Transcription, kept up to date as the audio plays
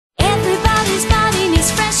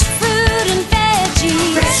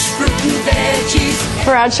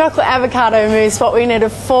our chocolate avocado mousse, what we need are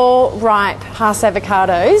 4 ripe Hass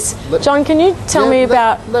avocados. John, can you tell me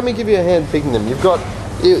about... Let me give you a hand picking them. You've got...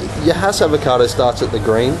 Your Hass avocado starts at the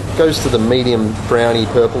green, goes to the medium browny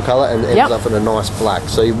purple colour and ends up in a nice black.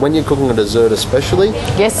 So when you're cooking a dessert especially,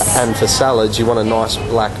 and for salads, you want a nice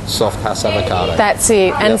black, soft Hass avocado. That's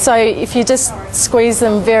it. And so if you just squeeze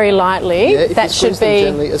them very lightly, that should be...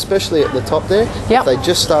 Gently, especially at the top there, if they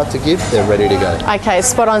just start to give, they're ready to go. Okay,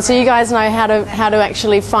 spot on. So you guys know how to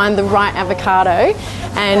actually find the right avocado,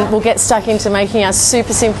 and we'll get stuck into making our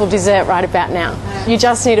super simple dessert right about now. You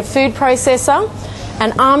just need a food processor,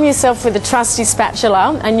 and arm yourself with a trusty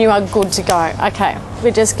spatula and you are good to go. Okay, we're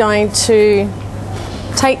just going to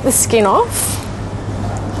take the skin off,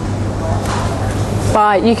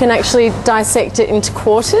 but you can actually dissect it into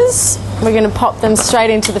quarters. We're going to pop them straight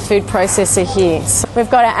into the food processor here. So we've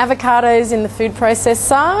got our avocados in the food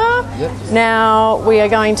processor. Now we are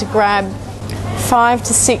going to grab 5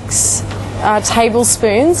 to 6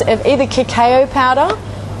 tablespoons of either cacao powder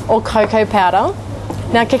or cocoa powder.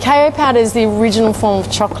 Now, cacao powder is the original form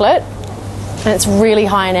of chocolate, and it's really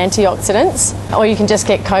high in antioxidants. Or you can just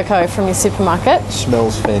get cocoa from your supermarket.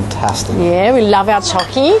 Smells fantastic. Yeah, we love our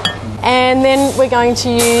chocky. And then we're going to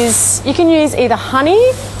use, you can use either honey,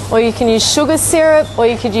 or you can use sugar syrup, or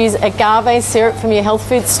you could use agave syrup from your health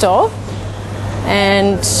food store.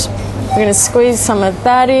 And we're going to squeeze some of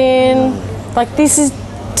that in. Like, this is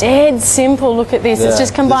dead simple. Look at this. It's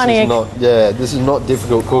just combining. This is not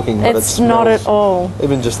difficult cooking. But it's not at all.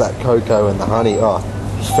 Even just that cocoa and the honey. Oh,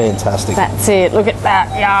 it's fantastic. That's it. Look at that.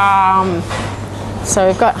 Yum. So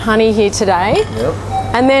we've got honey here today.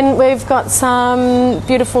 And then we've got some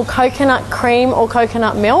beautiful coconut cream or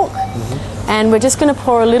coconut milk. And we're just going to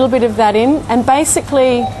pour a little bit of that in. And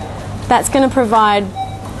basically, that's going to provide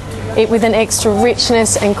it with an extra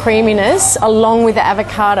richness and creaminess along with the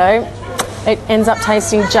avocado. It ends up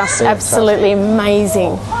tasting just absolutely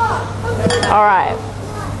amazing. All right.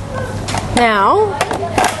 Now,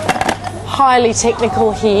 highly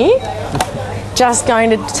technical here. Just going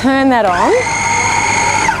to turn that on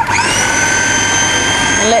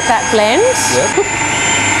and let that blend.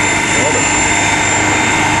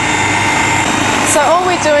 So all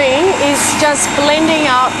we're doing is just blending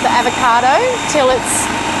up the avocado till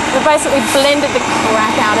we've basically blended the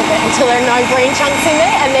crap out of it until there are no green chunks in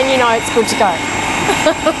there, and then you know it's good to go.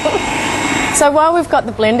 So while we've got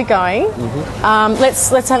the blender going,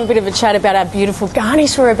 let's have a bit of a chat about our beautiful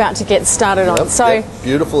garnish we're about to get started on.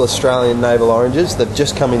 Beautiful Australian navel oranges. They've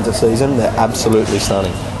just come into season. They're absolutely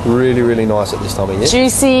stunning. Really, really nice at this time of year.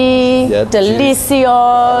 Juicy, delicious,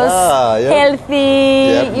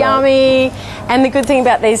 healthy, yummy. And the good thing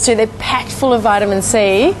about these two, they're packed full of vitamin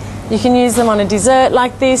C. You can use them on a dessert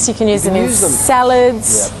like this. You can use them in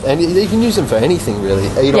salads. And you can use them for anything really.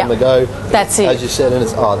 Eat on the go. That's it. As you said, and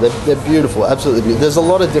they're beautiful, absolutely beautiful. There's a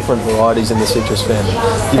lot of different varieties in the citrus family.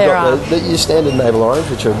 You've got your standard navel orange,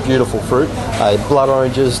 which are a beautiful fruit. Blood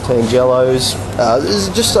oranges, tangelos. There's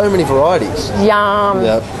just so many varieties.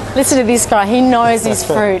 Yum. Listen to this guy. He knows his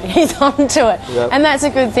fruit. He's onto it. And that's a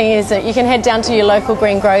good thing, isn't it? You can head down to your local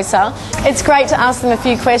green grocer. It's great to ask them a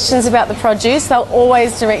few questions about the produce. They'll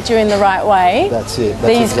always direct you in the right way. That's it.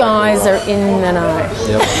 These guys are in the know.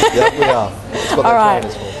 Yep, we are. That's what all right.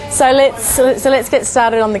 So let's get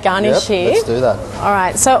started on the garnish here. Let's do that. All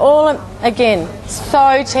right. So again,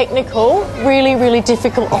 so technical, really, really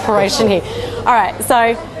difficult operation here. All right.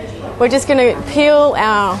 So we're just going to peel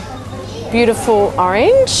our beautiful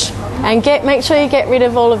orange and make sure you get rid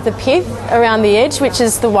of all of the pith around the edge, which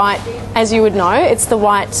is the white, as you would know, it's the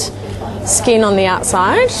white skin on the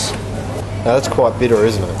outside. Now that's quite bitter,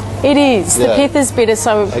 isn't it? It is. The pith is bitter,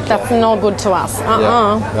 so that's not good to us.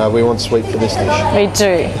 No, we want sweet for this dish. We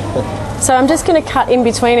do. So I'm just going to cut in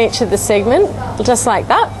between each of the segment, just like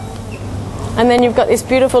that. And then you've got this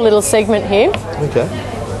beautiful little segment here. Okay.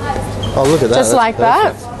 Oh, look at that. Just like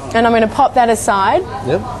that. And I'm going to pop that aside.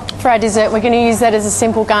 For our dessert. We're going to use that as a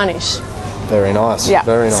simple garnish. Very nice.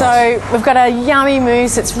 Very nice. So we've got a yummy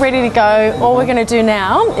mousse. It's ready to go. All we're going to do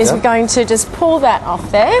now is we're going to just pull that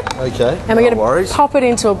off there. Okay. And we're going to pop it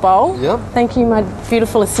into a bowl. Thank you, my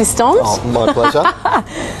beautiful assistant. Oh, my pleasure.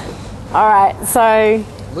 All right. So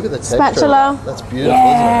look at the texture. Spatula. That's beautiful.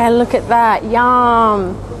 Yeah. Isn't it? Look at that.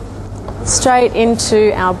 Yum. Straight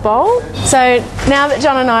into our bowl. So now that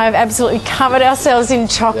John and I have absolutely covered ourselves in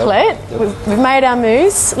chocolate, we've made our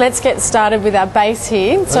mousse. Let's get started with our base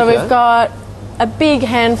here. So we've got a big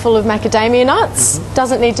handful of macadamia nuts.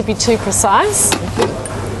 Doesn't need to be too precise.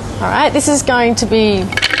 All right, this is going to be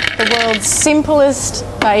the world's simplest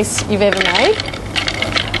base you've ever made.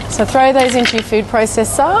 So throw those into your food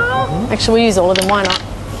processor. Actually, we'll use all of them, why not?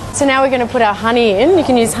 So now we're going to put our honey in. You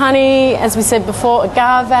can use honey, as we said before,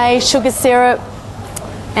 agave, sugar syrup,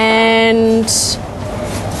 and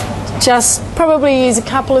just probably use a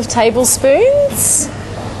couple of tablespoons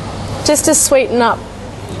just to sweeten up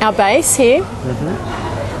our base here.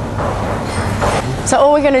 So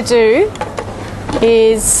all we're going to do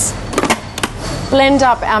is blend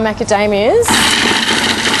up our macadamias,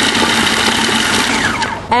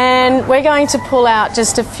 and we're going to pull out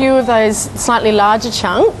just a few of those slightly larger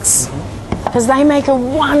chunks because they make a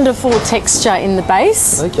wonderful texture in the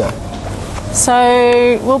base. Okay.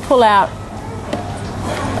 So we'll pull out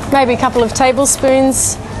maybe a couple of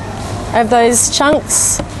tablespoons of those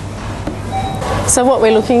chunks. So what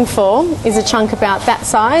we're looking for is a chunk about that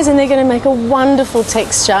size, and they're going to make a wonderful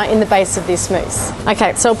texture in the base of this mousse.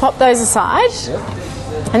 Okay, so we'll pop those aside. Yep.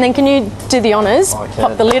 And then can you do the honours?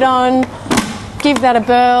 Pop the lid on, give that a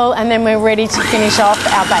burl, and then we're ready to finish off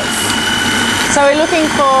our base. So we're looking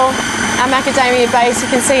for our macadamia base. You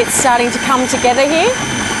can see it's starting to come together here.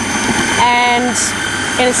 And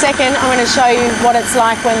in a second, I'm going to show you what it's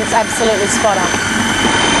like when it's absolutely spot on.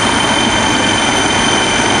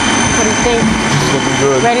 What do you think? It's looking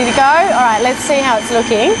good. Ready to go? All right, let's see how it's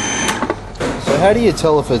looking. So how do you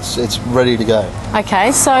tell if it's ready to go?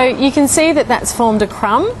 Okay, so you can see that that's formed a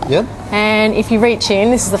crumb. Yep. And if you reach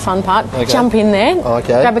in, this is the fun part, jump in there,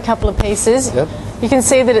 grab a couple of pieces. Yep. You can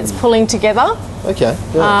see that it's pulling together. Okay.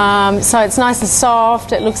 Yeah. So it's nice and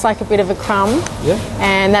soft, it looks like a bit of a crumb. Yeah.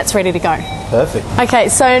 And that's ready to go. Perfect. Okay,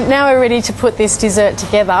 so now we're ready to put this dessert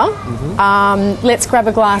together. Let's grab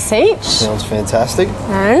a glass each. Sounds fantastic.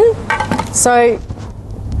 And so,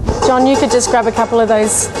 John, you could just grab a couple of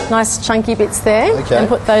those nice chunky bits there and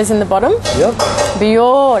put those in the bottom. Yep.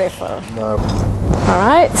 Beautiful. No. All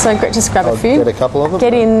right, so just grab a few. Get a couple of them.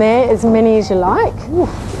 Get in there, as many as you like.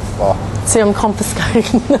 Oh. See, I'm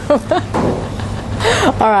confiscating them.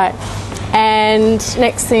 All right, and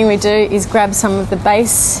next thing we do is grab some of the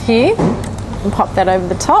base here and pop that over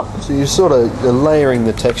the top. So you're sort of layering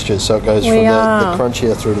the texture so it goes from the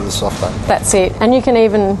crunchier through to the softer. That's it, and you can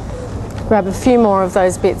even grab a few more of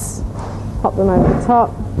those bits, pop them over the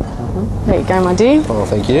top. There you go, my dear. Oh,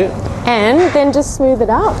 thank you. And then just smooth it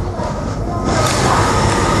out.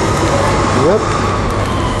 Yep.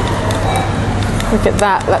 Look at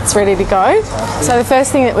that, that's ready to go. So the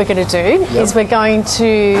first thing that we're going to do is we're going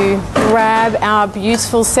to grab our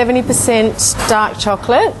beautiful 70% dark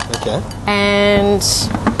chocolate. Okay. And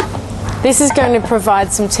this is going to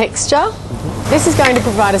provide some texture. This is going to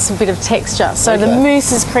provide us a bit of texture. So the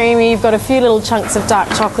mousse is creamy, you've got a few little chunks of dark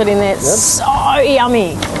chocolate in there. It's so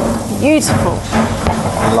yummy. Beautiful.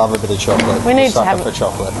 I love a bit of chocolate. We need to have for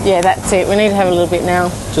chocolate. Yeah, that's it. We need to have a little bit now.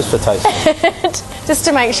 Just for taste. Just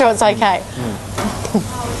to make sure it's okay.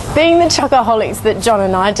 Being the chocoholics that John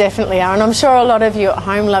and I definitely are, and I'm sure a lot of you at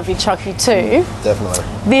home love your chocky too. Definitely.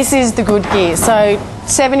 This is the good gear. So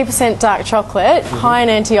 70% dark chocolate, high in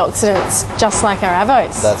antioxidants, just like our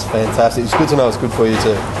avos. That's fantastic. It's good to know it's good for you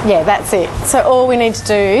too. Yeah, that's it. So all we need to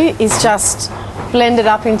do is just blend it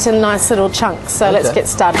up into nice little chunks. So let's get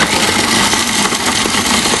started.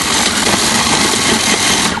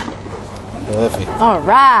 Perfect. All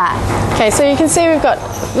right. Okay, so you can see we've got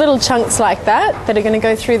little chunks like that are going to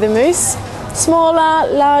go through the mousse.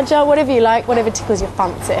 Smaller, larger, whatever you like, whatever tickles your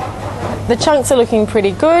fancy. The chunks are looking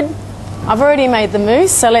pretty good. I've already made the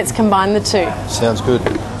mousse, so let's combine the two. Sounds good.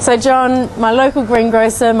 So John, my local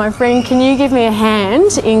greengrocer, my friend, can you give me a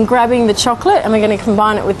hand in grabbing the chocolate, and we're going to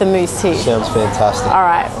combine it with the mousse here. Sounds fantastic. All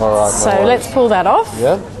right. All right. So let's pull that off.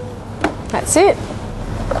 Yeah. That's it.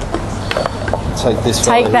 Take this.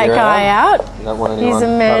 Take that guy out. Don't want anyone He's a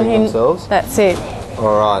man cutting themselves. That's it.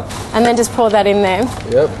 All right. And then just pour that in there.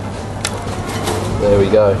 Yep. There we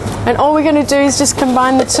go. And all we're going to do is just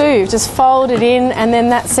combine the two. Just fold it in, and then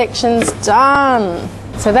that section's done.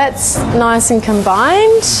 So that's nice and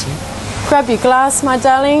combined. Grab your glass, my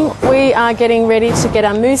darling. We are getting ready to get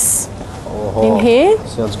our mousse in here.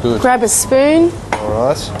 Sounds good. Grab a spoon. All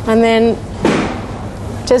right. And then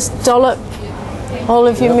just dollop all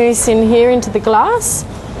of your mousse in here into the glass.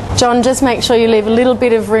 John, just make sure you leave a little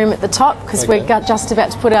bit of room at the top, because we're just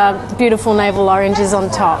about to put our beautiful navel oranges on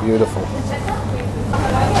top. Beautiful.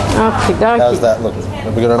 Okie dokie. How's that looking?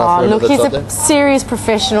 Have we got enough room look, at the he's top a there? serious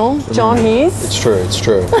professional. John is. It's true, it's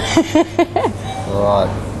true. All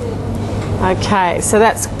right. Okay, so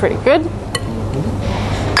that's pretty good.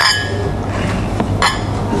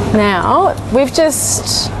 Now, we've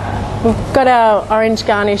got our orange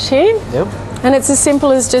garnish here. Yep. And it's as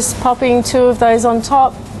simple as just popping two of those on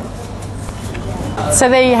top. So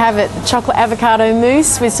there you have it, the chocolate avocado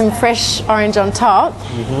mousse with some fresh orange on top.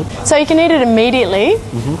 So you can eat it immediately,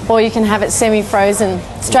 or you can have it semi-frozen,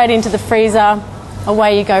 straight into the freezer.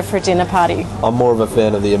 Away you go for a dinner party. I'm more of a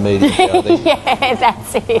fan of the immediate. Yeah,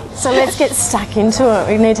 that's it. So let's get stuck into it.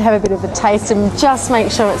 We need to have a bit of a taste and just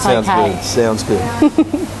make sure it's okay. Sounds good.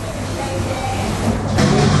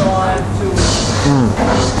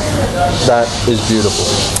 That is beautiful.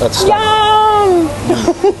 That's stunning. Yum!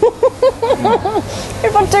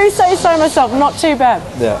 If I do say so myself, not too bad.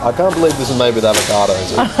 Yeah, I can't believe this is made with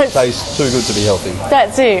avocados. It tastes too good to be healthy.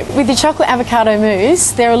 That's it. With your chocolate avocado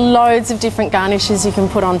mousse, there are loads of different garnishes you can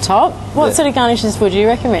put on top. What sort of garnishes would you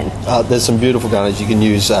recommend? There's some beautiful garnishes. You can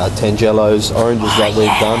use tangelos, oranges like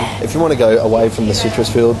we've done. If you want to go away from the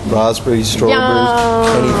citrus field, raspberries,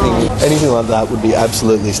 strawberries, anything like that would be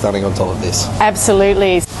absolutely stunning on top of this.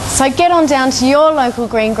 Absolutely. So get on down to your local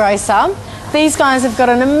greengrocer. These guys have got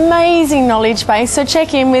an amazing knowledge base, so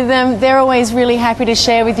check in with them. They're always really happy to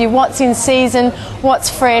share with you what's in season, what's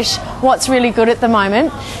fresh, what's really good at the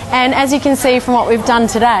moment. And as you can see from what we've done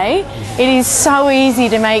today, it is so easy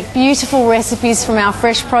to make beautiful recipes from our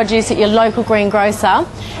fresh produce at your local greengrocer.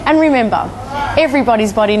 And remember,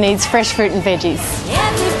 everybody's body needs fresh fruit and veggies.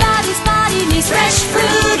 Everybody's body needs fresh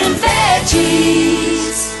fruit and veggies.